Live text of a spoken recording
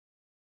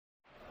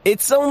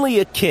It's only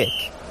a kick,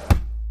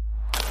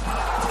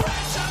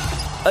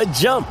 a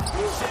jump,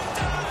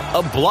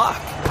 a block.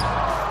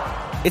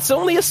 It's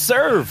only a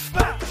serve.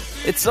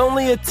 It's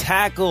only a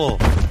tackle,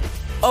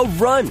 a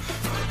run.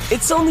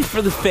 It's only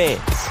for the fans.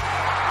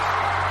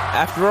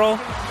 After all,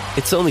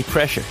 it's only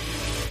pressure.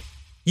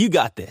 You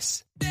got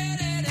this.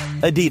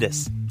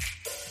 Adidas.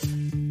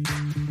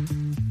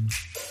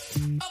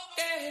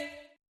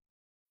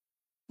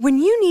 When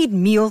you need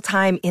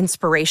mealtime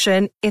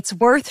inspiration, it's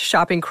worth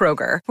shopping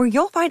Kroger, where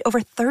you'll find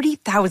over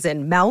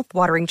 30,000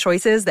 mouth-watering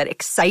choices that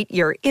excite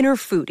your inner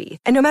foodie.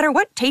 And no matter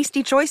what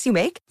tasty choice you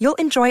make, you'll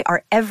enjoy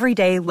our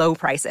everyday low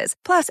prices,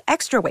 plus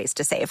extra ways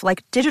to save,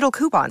 like digital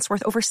coupons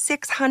worth over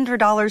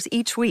 $600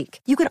 each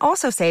week. You can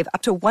also save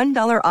up to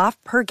 $1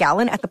 off per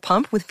gallon at the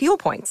pump with fuel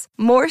points.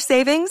 More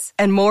savings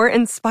and more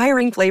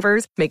inspiring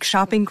flavors make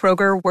shopping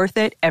Kroger worth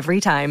it every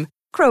time.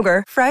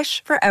 Kroger,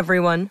 fresh for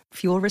everyone.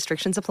 Fuel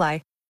restrictions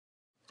apply.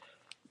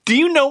 Do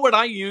you know what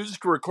I use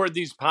to record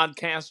these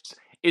podcasts?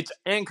 It's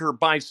Anchor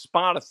by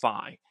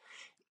Spotify.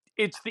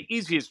 It's the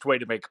easiest way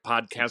to make a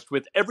podcast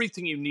with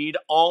everything you need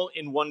all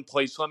in one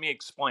place. Let me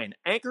explain.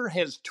 Anchor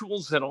has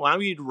tools that allow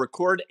you to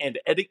record and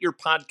edit your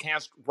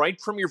podcast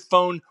right from your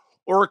phone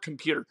or a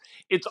computer.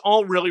 It's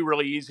all really,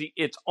 really easy.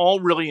 It's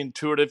all really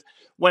intuitive.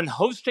 When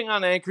hosting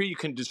on Anchor, you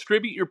can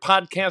distribute your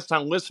podcast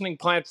on listening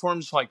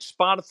platforms like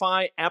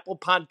Spotify, Apple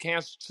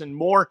Podcasts, and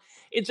more.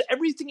 It's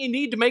everything you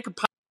need to make a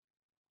podcast.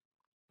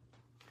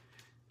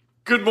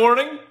 Good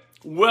morning.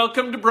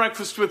 Welcome to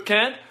Breakfast with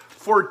Kent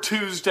for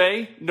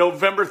Tuesday,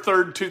 November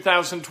 3rd,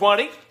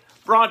 2020.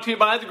 Brought to you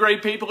by the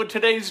great people at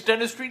Today's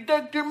Dentistry.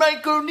 Dr.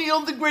 Mike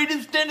O'Neill, the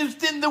greatest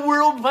dentist in the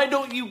world. Why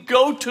don't you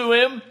go to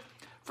him?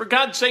 For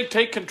God's sake,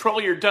 take control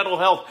of your dental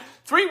health.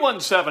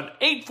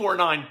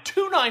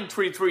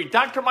 317-849-2933.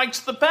 Dr.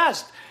 Mike's the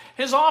best.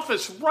 His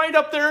office right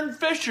up there in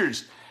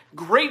Fishers.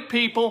 Great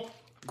people,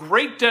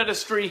 great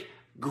dentistry,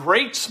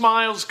 great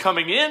smiles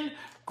coming in,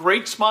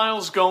 great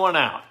smiles going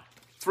out.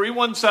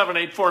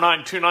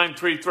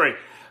 317-849-2933.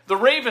 The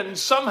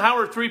Ravens somehow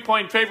are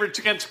 3-point favorites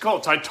against the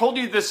Colts. I told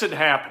you this had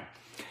happened.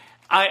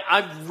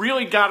 I've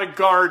really got to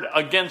guard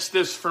against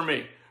this for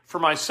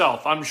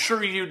myself. I'm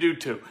sure you do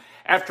too.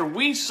 After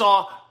we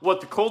saw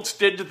what the Colts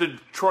did to the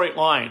Detroit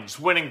Lions,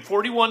 winning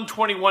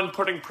 41-21,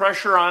 putting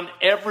pressure on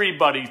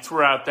everybody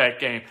throughout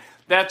that game.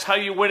 That's how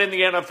you win in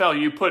the NFL.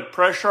 You put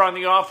pressure on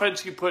the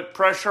offense. You put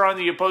pressure on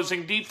the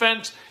opposing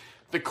defense.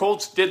 The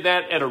Colts did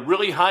that at a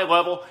really high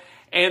level,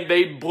 and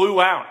they blew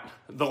out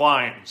the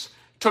Lions,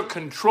 took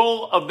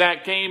control of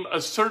that game,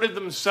 asserted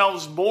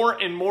themselves more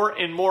and more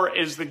and more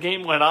as the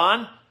game went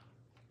on.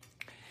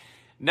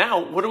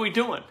 Now, what are we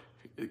doing?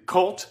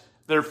 Colts,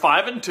 they're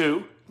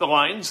 5-2. The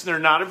Lions, they're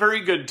not a very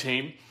good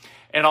team.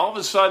 And all of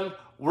a sudden,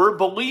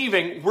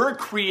 we're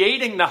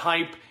creating the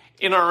hype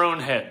in our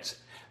own heads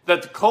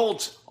that the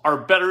Colts are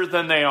better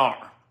than they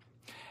are.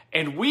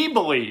 And we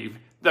believe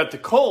that the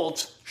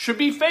Colts should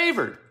be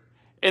favored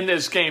in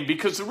this game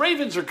because the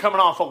Ravens are coming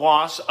off a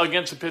loss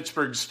against the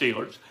Pittsburgh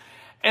Steelers,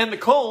 and the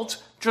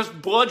Colts just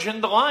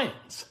bludgeoned the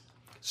Lions.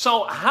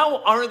 So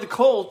how are the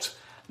Colts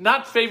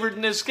not favored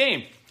in this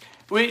game?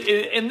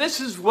 And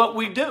this is what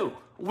we do.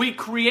 We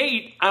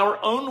create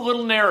our own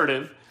little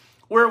narrative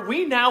where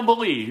we now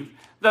believe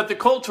that the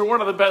Colts are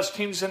one of the best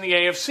teams in the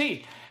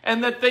AFC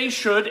and that they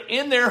should,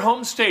 in their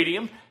home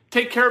stadium,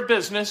 take care of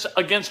business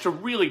against a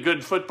really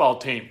good football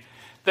team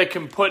that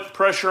can put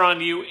pressure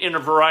on you in a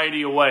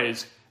variety of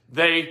ways.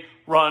 They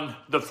run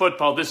the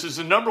football. This is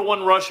the number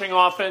one rushing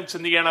offense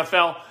in the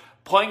NFL,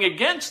 playing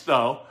against,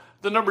 though,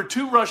 the number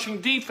 2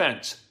 rushing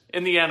defense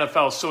in the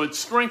NFL. So it's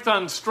strength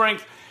on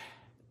strength.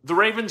 The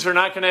Ravens are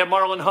not going to have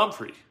Marlon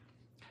Humphrey.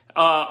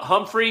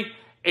 Humphrey,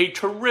 a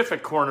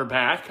terrific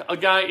cornerback.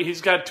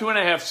 He's got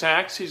 2.5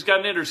 sacks. He's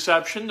got an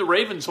interception. The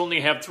Ravens only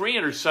have 3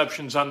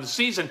 interceptions on the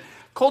season.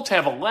 Colts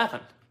have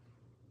 11.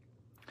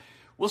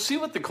 We'll see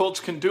what the Colts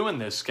can do in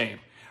this game,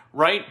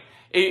 right?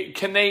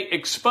 Can they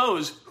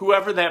expose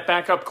whoever that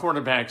backup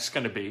quarterback is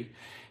going to be?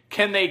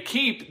 Can they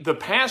keep the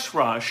pass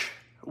rush,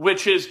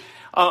 which is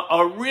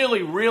a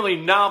really, really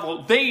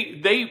novel?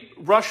 They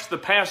rush the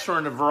passer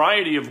in a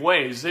variety of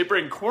ways. They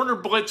bring corner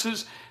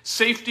blitzes,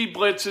 safety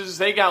blitzes.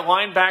 They got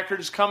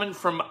linebackers coming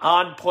from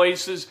odd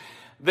places.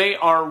 They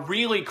are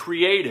really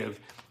creative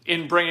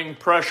in bringing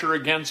pressure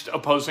against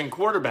opposing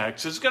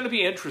quarterbacks. It's going to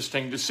be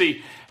interesting to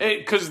see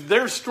because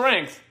their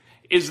strength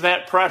is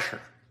that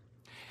pressure.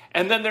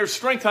 And then there's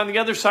strength on the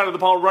other side of the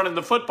ball running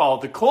the football.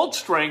 The Colts'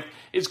 strength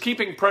is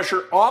keeping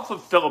pressure off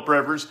of Phillip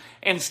Rivers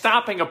and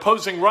stopping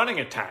opposing running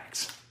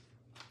attacks.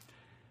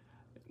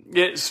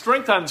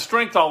 Strength on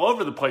strength all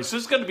over the place.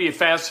 This is going to be a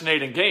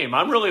fascinating game.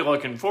 I'm really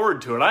looking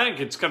forward to it. I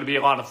think it's going to be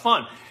a lot of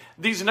fun.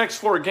 These next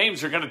 4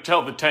 games are going to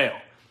tell the tale.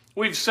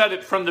 We've said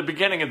it from the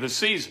beginning of the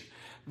season.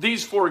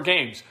 These 4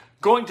 games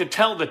going to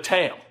tell the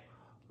tale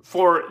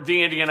for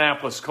the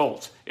Indianapolis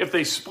Colts. If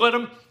they split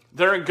them,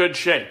 they're in good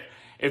shape.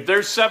 If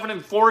they're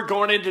 7-4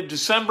 going into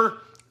December,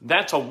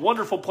 that's a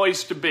wonderful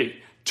place to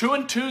be.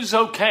 2-2 is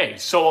okay.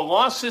 So a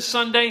loss this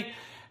Sunday,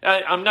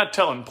 I'm not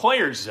telling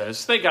players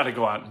this. They got to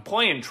go out and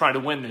play and try to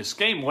win this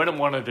game, win them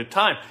one at a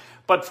time.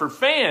 But for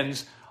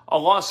fans, a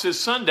loss this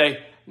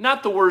Sunday,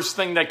 not the worst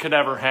thing that could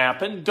ever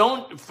happen.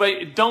 Don't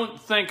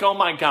think, oh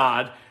my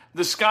God,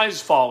 the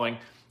sky's falling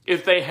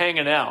if they hang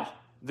an L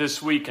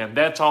this weekend.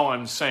 That's all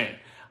I'm saying.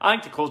 I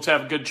think the Colts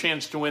have a good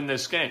chance to win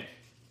this game.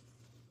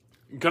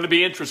 Going to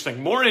be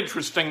interesting. More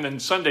interesting than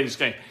Sunday's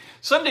game.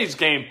 Sunday's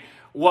game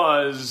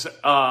was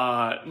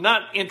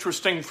not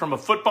interesting from a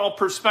football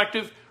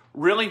perspective,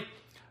 really,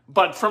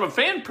 but from a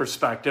fan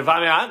perspective. I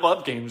mean, I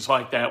love games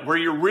like that where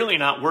you're really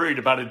not worried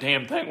about a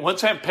damn thing.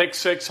 Once that pick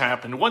six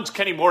happened, once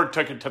Kenny Moore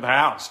took it to the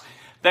house,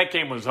 that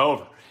game was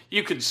over.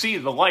 You could see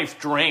the life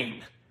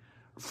drain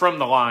from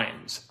the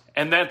Lions,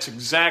 and that's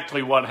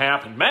exactly what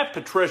happened. Matt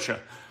Patricia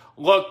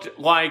looked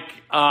like,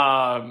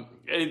 man,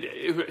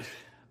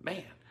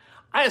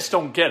 I just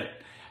don't get it.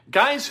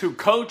 Guys who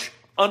coach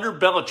under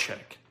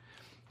Belichick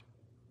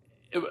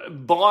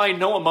belie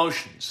no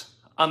emotions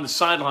on the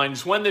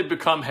sidelines when they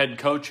become head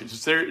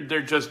coaches.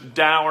 They're just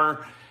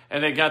dour,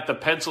 and they got the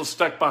pencil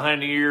stuck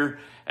behind the ear,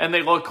 and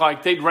they look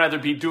like they'd rather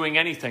be doing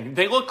anything.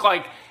 They look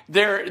like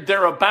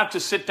they're about to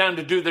sit down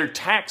to do their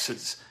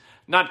taxes,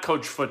 not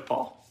coach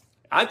football.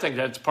 I think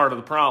that's part of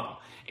the problem.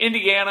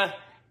 Indiana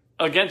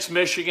against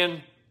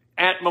Michigan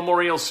at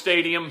Memorial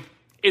Stadium,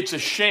 it's a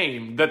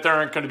shame that there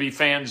aren't going to be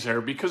fans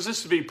there because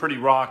this would be pretty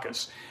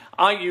raucous.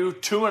 IU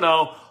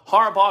 2-0,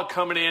 Harbaugh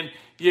coming in.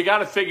 You got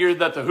to figure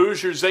that the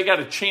Hoosiers, they got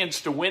a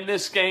chance to win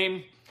this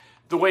game.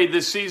 The way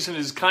this season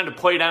has kind of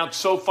played out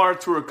so far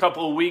through a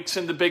couple of weeks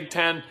in the Big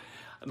Ten,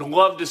 I'd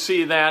love to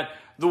see that.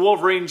 The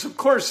Wolverines, of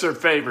course, they're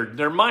favored.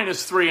 They're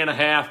minus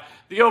 3.5.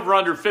 The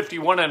over-under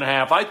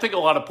 51.5. I think a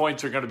lot of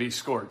points are going to be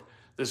scored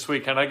this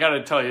weekend. I got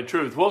to tell you the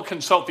truth. We'll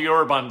consult the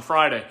orb on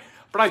Friday.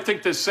 But I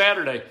think this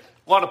Saturday,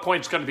 a lot of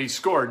points going to be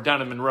scored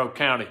down in Monroe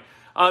County.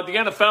 The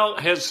NFL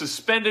has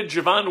suspended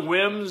Javon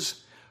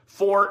Wims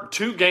for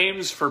 2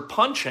 games for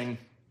punching,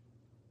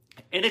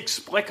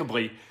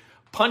 inexplicably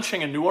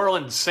punching a New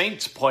Orleans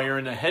Saints player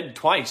in the head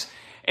twice.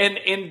 And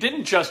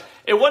didn't just,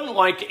 it wasn't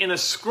like in a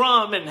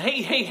scrum and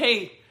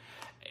hey,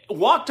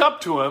 walked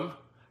up to him,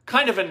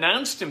 kind of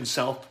announced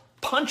himself,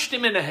 punched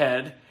him in the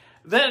head,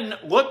 then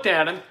looked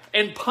at him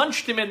and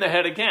punched him in the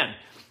head again.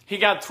 He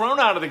got thrown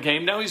out of the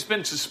game. Now he's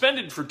been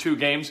suspended for 2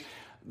 games.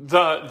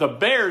 The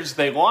Bears,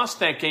 they lost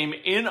that game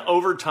in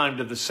overtime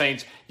to the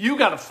Saints. You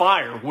got to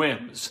fire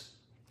Wims.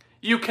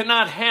 You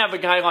cannot have a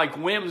guy like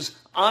Wims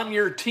on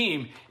your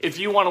team if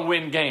you want to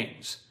win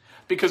games.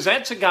 Because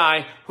that's a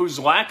guy whose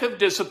lack of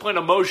discipline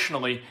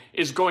emotionally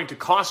is going to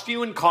cost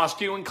you and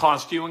cost you and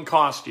cost you and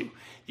cost you.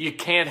 You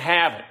can't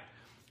have it.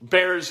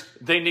 Bears,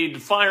 they need to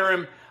fire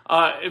him.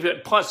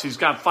 Plus, he's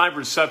got 5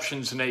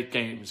 receptions in 8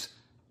 games.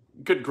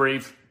 Good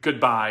grief.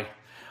 Goodbye.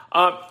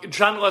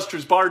 John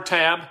Lester's bar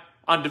tab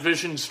on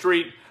Division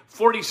Street,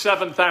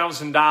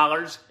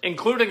 $47,000,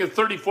 including a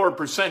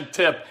 34%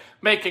 tip,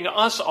 making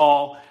us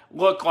all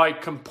look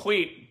like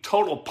complete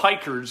total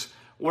pikers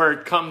where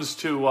it comes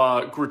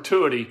to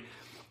gratuity.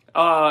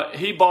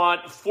 He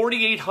bought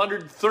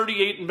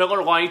 4,838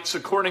 Miller Lights,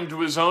 according to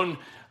his own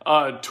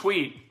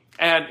tweet,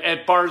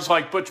 at bars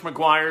like Butch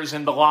McGuire's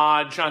and The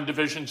Lodge on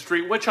Division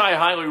Street, which I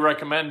highly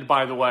recommend,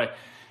 by the way.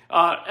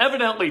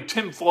 Evidently,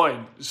 Tim Floyd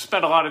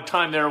spent a lot of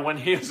time there when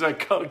he was a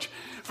coach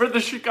for the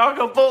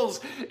Chicago Bulls,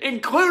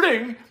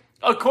 including,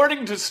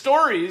 according to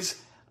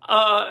stories,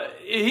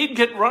 he'd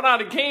get run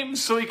out of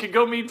games so he could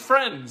go meet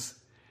friends.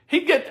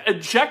 He'd get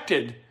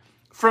ejected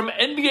from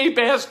NBA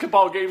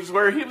basketball games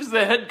where he was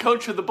the head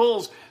coach of the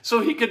Bulls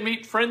so he could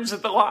meet friends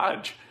at the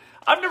Lodge.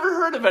 I've never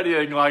heard of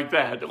anything like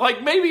that.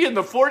 Like maybe in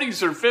the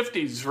 40s or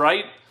 50s,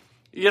 right?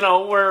 You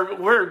know,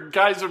 where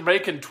guys are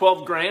making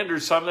 $12,000 or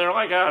something. They're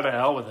like, oh, to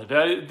hell with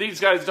it. These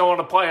guys don't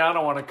want to play. I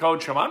don't want to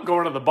coach them. I'm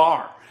going to the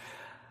bar.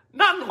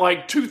 Not in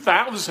like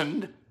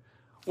 2000.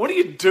 What are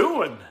you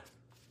doing?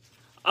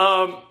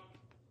 But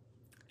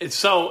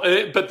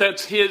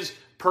that's his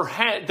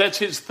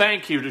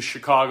thank you to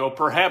Chicago.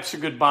 Perhaps a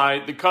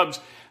goodbye. The Cubs,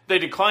 they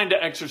declined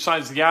to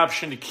exercise the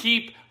option to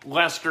keep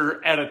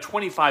Lester at a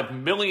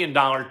 $25 million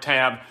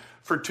tab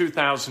for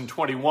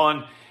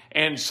 2021.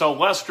 And so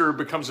Lester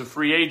becomes a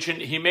free agent.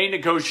 He may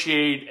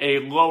negotiate a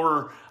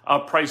lower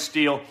price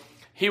deal.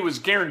 He was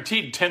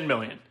guaranteed $10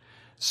 million.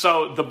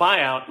 So the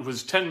buyout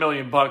was $10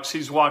 million.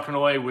 He's walking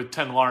away with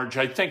 10 large.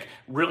 I think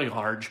really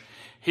large.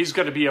 He's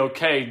going to be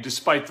okay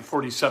despite the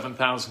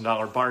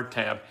 $47,000 bar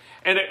tab.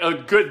 And a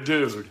good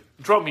dude.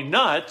 Drove me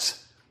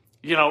nuts.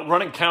 You know,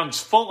 running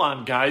counts full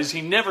on guys.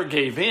 He never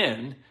gave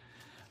in.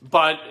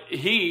 But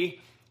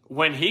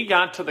when he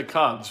got to the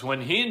Cubs,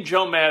 when he and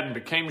Joe Madden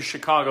became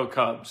Chicago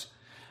Cubs,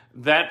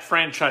 that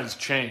franchise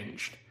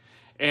changed.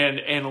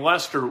 And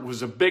Lester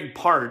was a big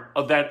part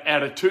of that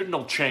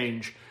attitudinal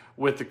change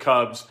with the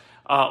Cubs.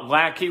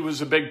 Lackey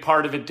was a big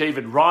part of it.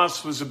 David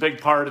Ross was a big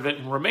part of it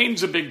and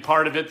remains a big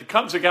part of it. The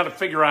Cubs have got to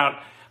figure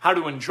out how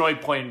to enjoy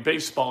playing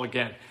baseball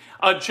again.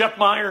 Jeff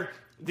Meyer,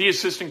 the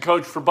assistant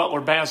coach for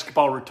Butler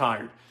basketball,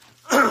 retired.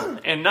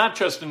 And not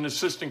just an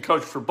assistant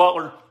coach for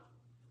Butler.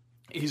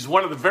 He's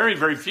one of the very,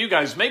 very few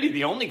guys, maybe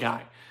the only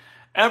guy,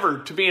 ever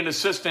to be an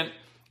assistant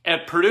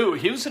at Purdue.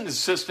 He was an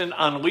assistant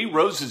on Lee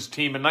Rose's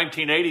team in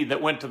 1980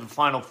 that went to the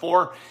Final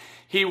Four.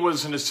 He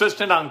was an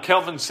assistant on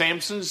Kelvin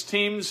Sampson's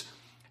teams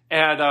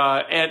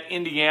at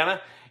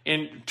Indiana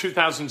in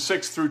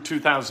 2006 through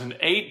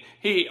 2008.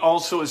 He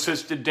also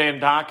assisted Dan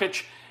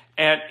Dakich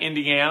at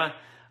Indiana.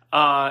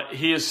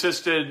 He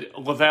assisted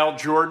LaVall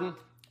Jordan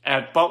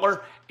at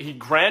Butler. He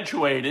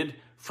graduated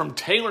from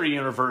Taylor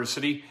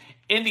University,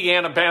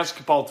 Indiana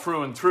basketball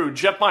through and through.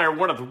 Jeff Meyer,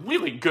 one of the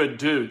really good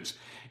dudes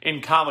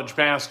in college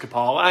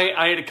basketball.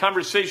 I had a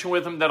conversation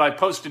with him that I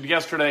posted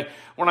yesterday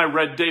when I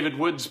read David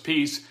Wood's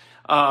piece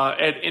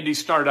at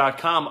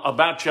IndyStar.com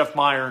about Jeff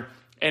Meyer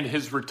and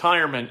his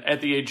retirement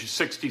at the age of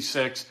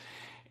 66.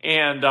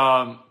 And,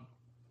 that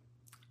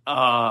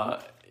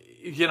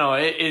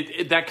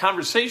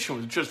conversation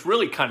was just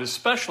really kind of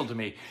special to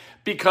me,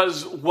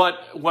 because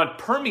what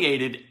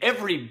permeated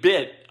every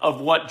bit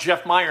of what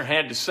Jeff Meyer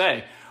had to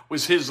say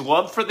was his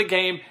love for the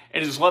game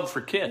and his love for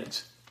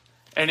kids,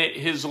 and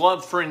his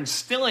love for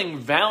instilling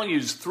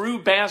values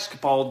through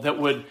basketball that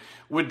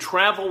would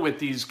travel with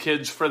these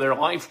kids for their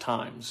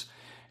lifetimes.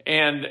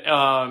 And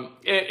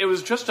it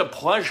was just a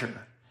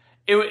pleasure.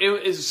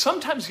 It is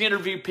sometimes you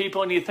interview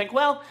people and you think,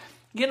 well,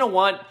 you know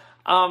what?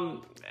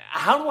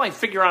 How do I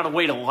figure out a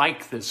way to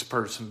like this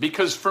person?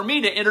 Because for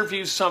me to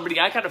interview somebody,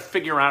 I got to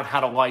figure out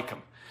how to like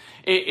them.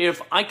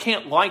 If I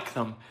can't like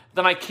them,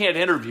 then I can't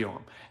interview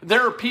them.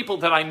 There are people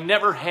that I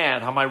never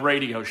had on my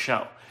radio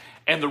show.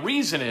 And the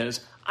reason is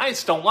I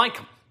just don't like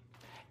them.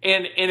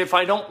 And if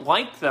I don't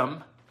like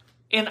them,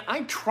 and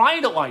I try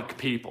to like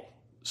people.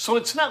 So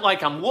it's not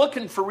like I'm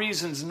looking for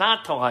reasons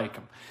not to like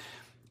them.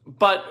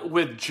 But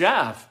with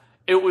Jeff,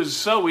 it was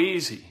so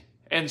easy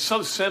and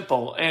so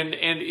simple,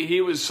 and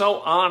he was so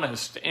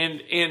honest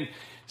and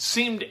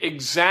seemed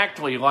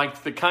exactly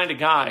like the kind of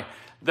guy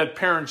that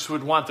parents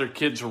would want their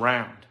kids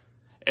around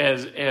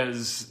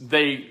as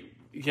they,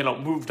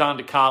 moved on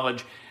to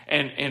college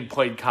and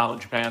played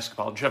college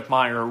basketball. Jeff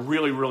Meyer, a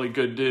really, really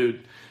good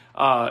dude.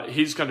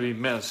 He's going to be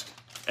missed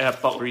at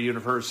Butler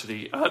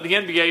University. The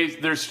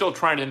NBA, they're still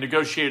trying to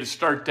negotiate a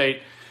start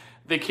date.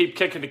 They keep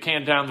kicking the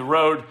can down the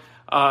road.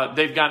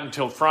 They've got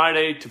until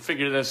Friday to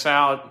figure this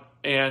out,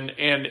 and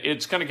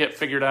it's going to get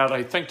figured out,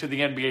 I think, to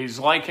the NBA's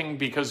liking,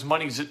 because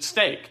money's at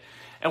stake.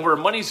 And where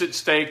money's at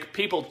stake,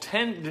 people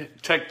tend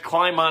to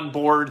climb on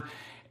board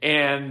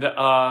and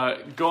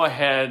go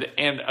ahead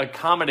and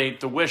accommodate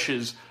the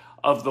wishes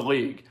of the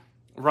league,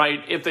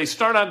 right? If they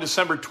start on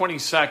December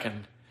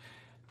 22nd,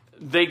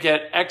 they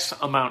get X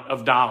amount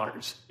of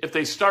dollars. If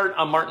they start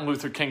on Martin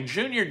Luther King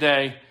Jr.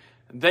 Day,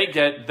 they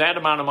get that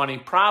amount of money,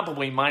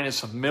 probably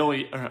minus $1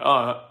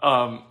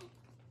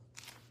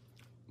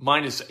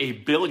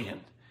 billion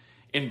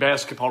in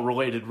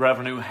basketball-related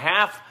revenue.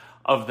 Half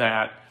of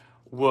that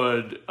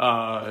would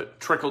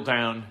trickle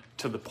down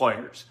to the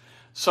players.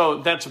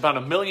 So that's about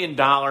 $1 million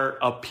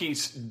a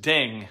piece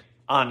ding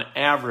on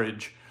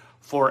average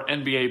for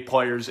NBA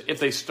players if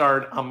they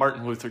start on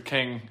Martin Luther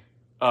King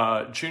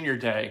Jr.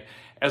 Day,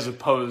 as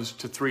opposed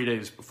to 3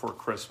 days before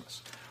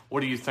Christmas. What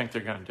do you think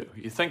they're going to do?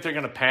 You think they're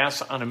going to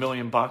pass on $1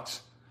 million?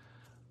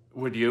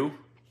 Would you?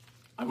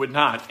 I would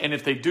not. And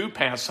if they do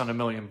pass on $1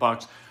 million,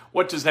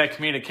 what does that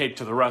communicate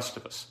to the rest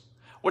of us?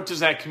 What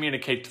does that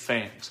communicate to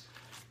fans?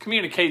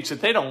 Communicates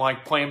that they don't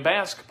like playing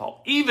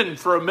basketball. Even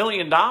for $1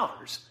 million,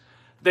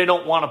 they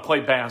don't want to play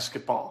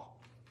basketball.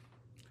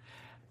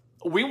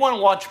 We want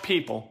to watch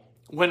people,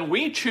 when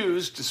we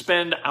choose to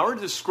spend our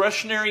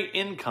discretionary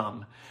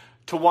income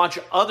to watch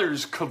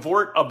others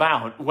cavort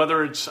about,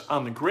 whether it's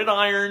on the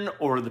gridiron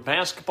or the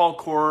basketball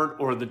court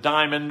or the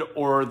diamond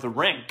or the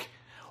rink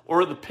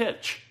or the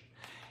pitch.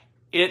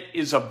 It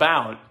is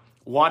about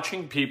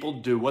watching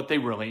people do what they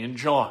really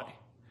enjoy.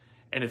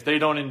 And if they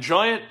don't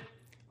enjoy it,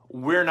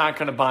 we're not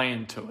going to buy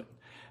into it.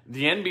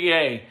 The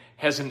NBA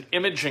has an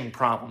imaging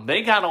problem.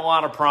 They got a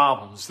lot of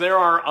problems. There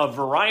are a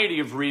variety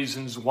of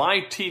reasons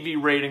why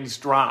TV ratings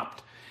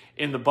dropped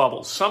in the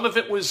bubble. Some of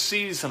it was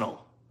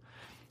seasonal.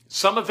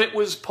 Some of it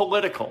was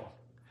political.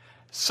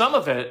 Some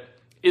of it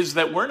is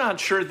that we're not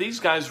sure these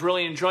guys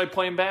really enjoy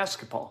playing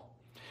basketball.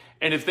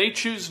 And if they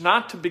choose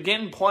not to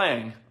begin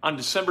playing on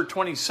December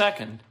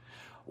 22nd,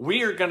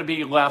 we are going to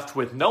be left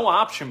with no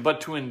option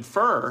but to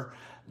infer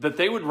that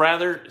they would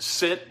rather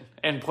sit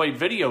and play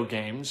video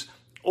games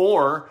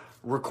or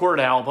record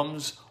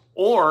albums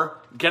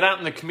or get out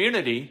in the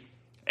community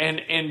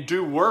and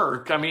do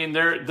work. I mean,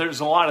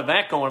 there's a lot of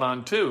that going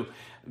on too.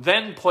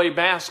 Then play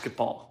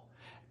basketball.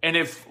 And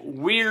if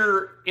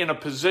we're in a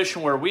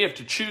position where we have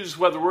to choose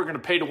whether we're going to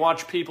pay to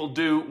watch people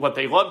do what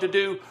they love to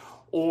do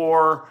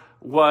or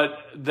what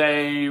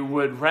they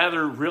would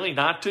rather really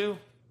not do,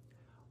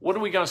 what are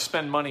we going to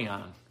spend money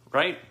on,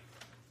 right?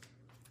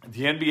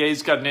 The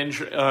NBA's got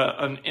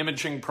an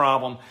imaging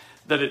problem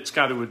that it's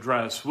got to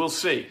address. We'll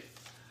see.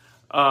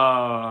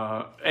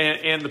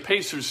 And the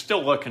Pacers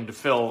still looking to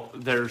fill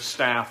their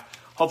staff.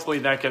 Hopefully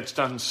that gets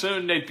done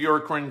soon. Nate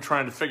Bjorkgren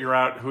trying to figure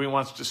out who he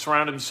wants to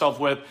surround himself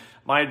with.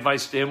 My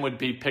advice to him would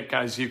be pick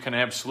guys you can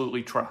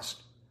absolutely trust.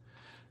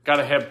 Got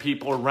to have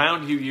people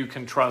around you you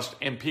can trust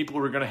and people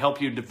who are going to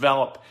help you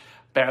develop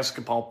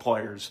basketball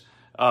players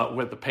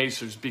with the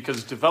Pacers,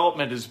 because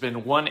development has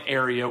been one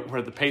area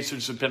where the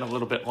Pacers have been a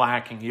little bit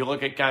lacking. You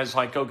look at guys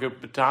like Goga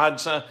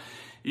Bitadze,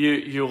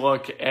 you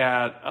look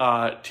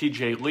at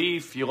T.J.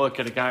 Leaf, you look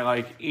at a guy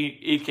like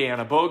Ike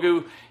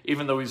Anigbogu,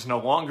 even though he's no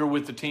longer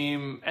with the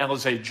team,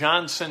 Alize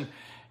Johnson,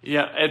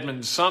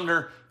 Edmund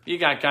Sumner. You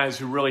got guys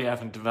who really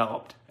haven't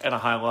developed at a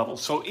high level.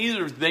 So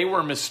either they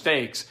were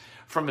mistakes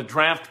from a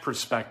draft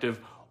perspective,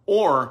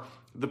 or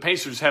the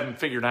Pacers haven't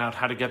figured out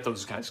how to get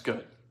those guys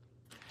good.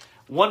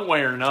 One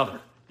way or another,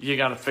 you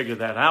got to figure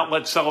that out.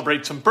 Let's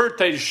celebrate some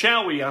birthdays,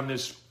 shall we, on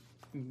this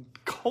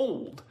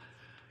cold.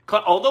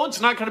 Although it's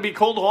not going to be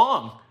cold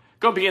long.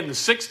 Going to be in the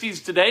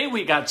 60s today.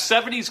 We got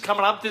 70s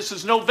coming up. This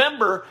is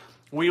November.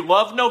 We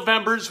love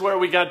Novembers where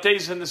we got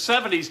days in the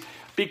 70s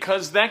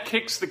because that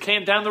kicks the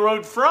can down the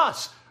road for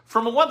us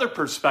from a weather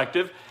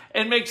perspective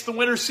and makes the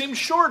winter seem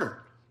shorter,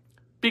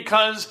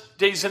 because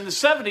days in the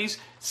 70s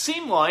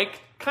seem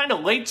like kind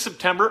of late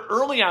September,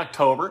 early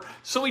October,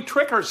 so we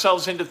trick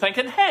ourselves into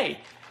thinking, hey,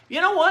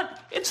 you know what?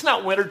 It's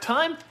not winter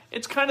time.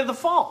 It's kind of the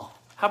fall.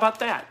 How about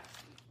that?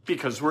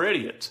 Because we're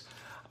idiots.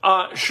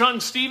 Sean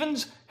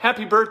Stevens,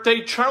 happy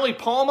birthday. Charlie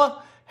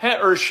Palma,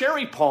 or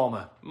Sherry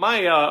Palma,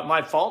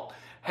 my fault.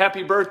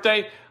 Happy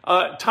birthday.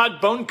 Todd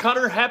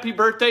Bonecutter, happy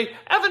birthday.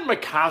 Evan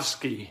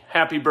McCoskey,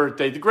 happy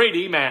birthday. The great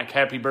EMAC,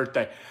 happy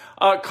birthday.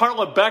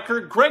 Carla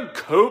Becker, Greg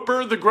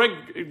Cooper, the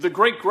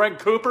great Greg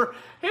Cooper.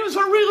 He was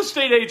our real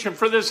estate agent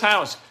for this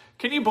house.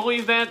 Can you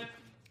believe that?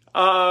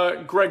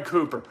 Greg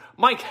Cooper.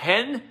 Mike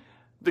Henn,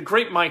 the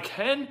great Mike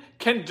Henn.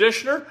 Ken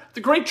Dishner,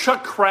 the great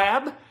Chuck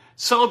Crabb,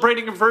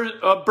 celebrating a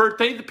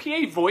birthday, the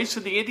PA voice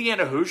of the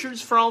Indiana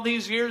Hoosiers for all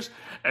these years.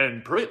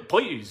 And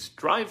please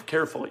drive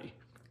carefully.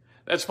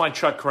 That's my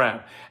Chuck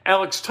Crabb.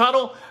 Alex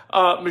Tuttle,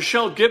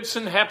 Michelle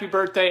Gibson, happy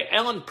birthday.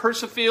 Alan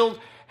Persifield,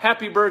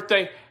 happy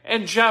birthday.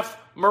 And Jeff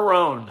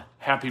Marone,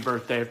 happy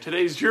birthday. If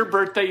today's your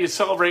birthday, you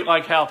celebrate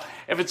like hell.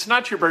 If it's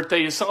not your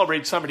birthday, you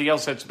celebrate somebody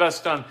else. That's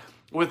best done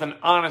with an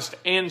honest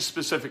and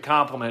specific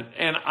compliment.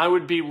 And I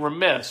would be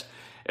remiss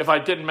if I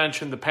didn't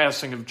mention the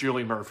passing of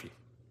Julie Murphy,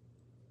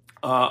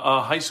 a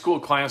high school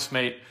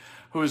classmate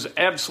who was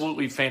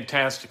absolutely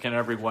fantastic in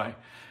every way.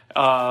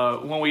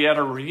 When we had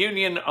a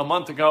reunion a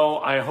month ago,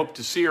 I hoped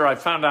to see her. I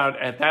found out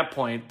at that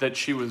point that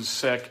she was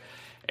sick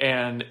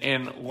and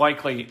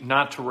likely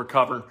not to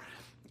recover.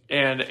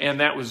 And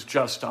that was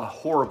just a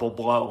horrible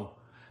blow.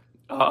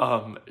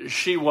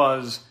 She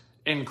was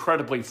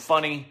incredibly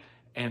funny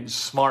and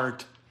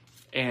smart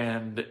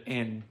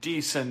and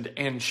decent,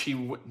 and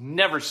she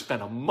never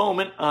spent a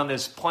moment on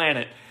this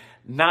planet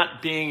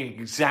not being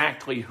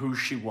exactly who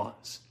she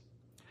was.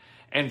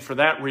 And for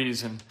that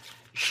reason,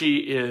 she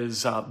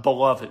is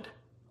beloved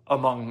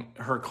among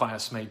her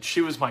classmates.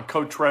 She was my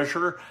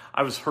co-treasurer.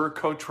 I was her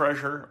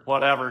co-treasurer,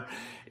 whatever,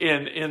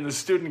 in the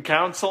student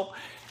council.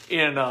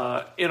 In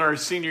our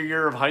senior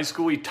year of high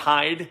school, we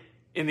tied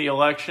in the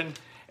election,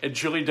 and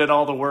Julie did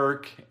all the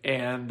work,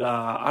 and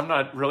I'm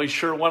not really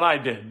sure what I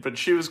did, but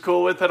she was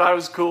cool with it. I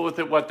was cool with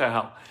it. What the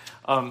hell?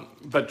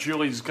 But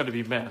Julie's going to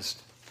be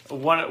missed.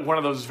 One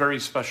of those very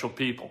special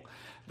people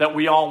that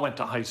we all went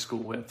to high school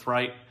with,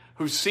 right?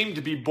 Who seemed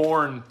to be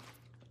born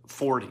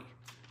 40.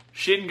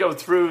 She didn't go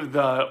through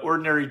the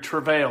ordinary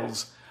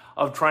travails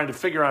of trying to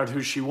figure out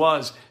who she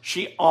was.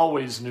 She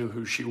always knew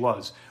who she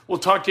was. We'll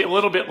talk to you a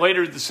little bit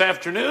later this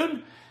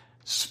afternoon.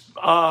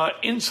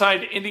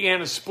 Inside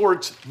Indiana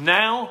Sports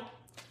Now.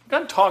 I'm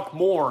going to talk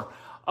more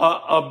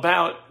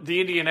about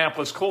the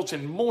Indianapolis Colts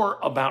and more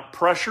about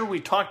pressure. We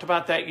talked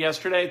about that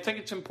yesterday. I think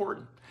it's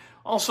important.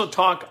 Also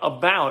talk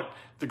about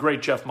the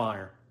great Jeff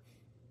Meyer.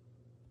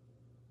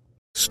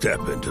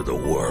 Step into the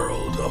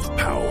world of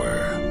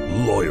power,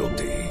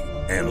 loyalty,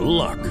 and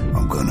luck.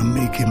 I'm going to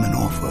make him an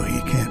offer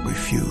he can't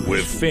refuse.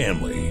 With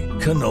family,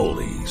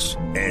 cannolis,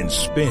 and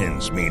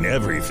spins mean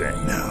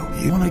everything. Now,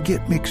 you want to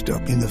get mixed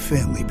up in the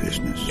family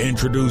business.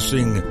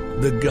 Introducing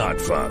The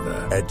Godfather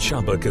at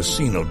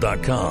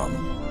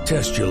ChumbaCasino.com.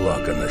 Test your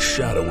luck in the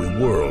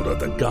shadowy world of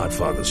The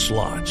Godfather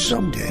slot.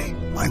 Someday,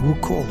 I will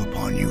call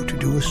upon you to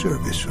do a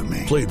service for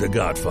me. Play The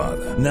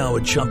Godfather now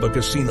at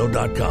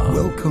ChumbaCasino.com.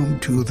 Welcome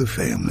to the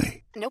family.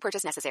 No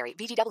purchase necessary.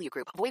 VGW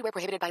Group. Void where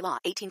prohibited by law.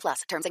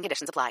 18+. Terms and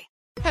conditions apply.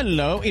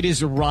 Hello, it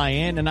is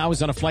Ryan, and I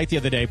was on a flight the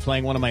other day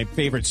playing one of my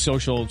favorite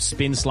social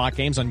spin slot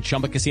games on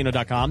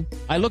ChumbaCasino.com.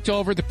 I looked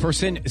over at the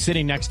person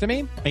sitting next to me,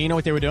 and you know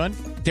what they were doing?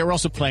 They were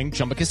also playing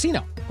Chumba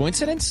Casino.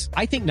 Coincidence?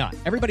 I think not.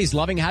 Everybody's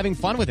loving having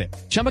fun with it.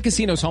 Chumba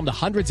Casino is home to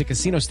hundreds of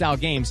casino-style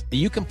games that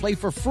you can play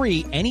for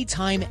free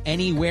anytime,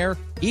 anywhere,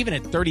 even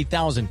at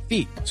 30,000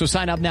 feet. So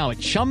sign up now at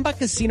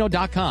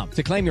ChumbaCasino.com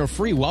to claim your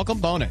free welcome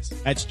bonus.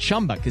 That's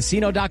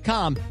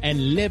ChumbaCasino.com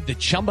and live the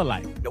Chumba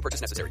life. No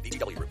purchase necessary.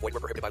 VGW Group. Void where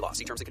prohibited by law.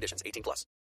 See terms and conditions. 18+.